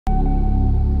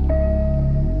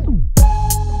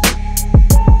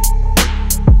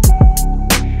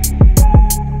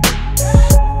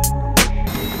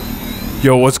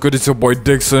Yo, what's good? It's your boy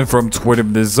Dixon from Twitter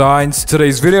Designs.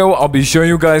 Today's video, I'll be showing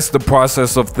you guys the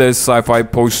process of this sci-fi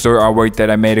poster artwork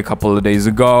that I made a couple of days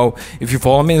ago. If you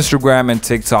follow me on Instagram and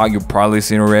TikTok, you've probably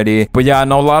seen already. But yeah, I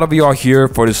know a lot of you are here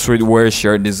for the streetwear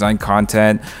shared design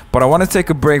content, but I want to take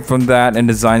a break from that and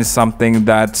design something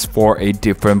that's for a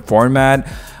different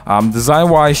format.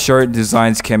 Design-wise, shirt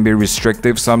designs can be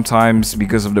restrictive sometimes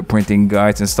because of the printing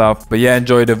guides and stuff. But yeah,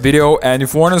 enjoy the video, and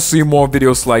if you want to see more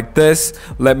videos like this,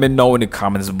 let me know in the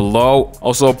comments below.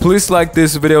 Also, please like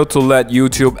this video to let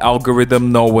YouTube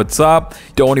algorithm know what's up.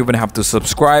 Don't even have to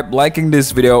subscribe. Liking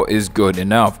this video is good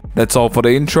enough. That's all for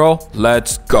the intro.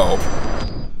 Let's go.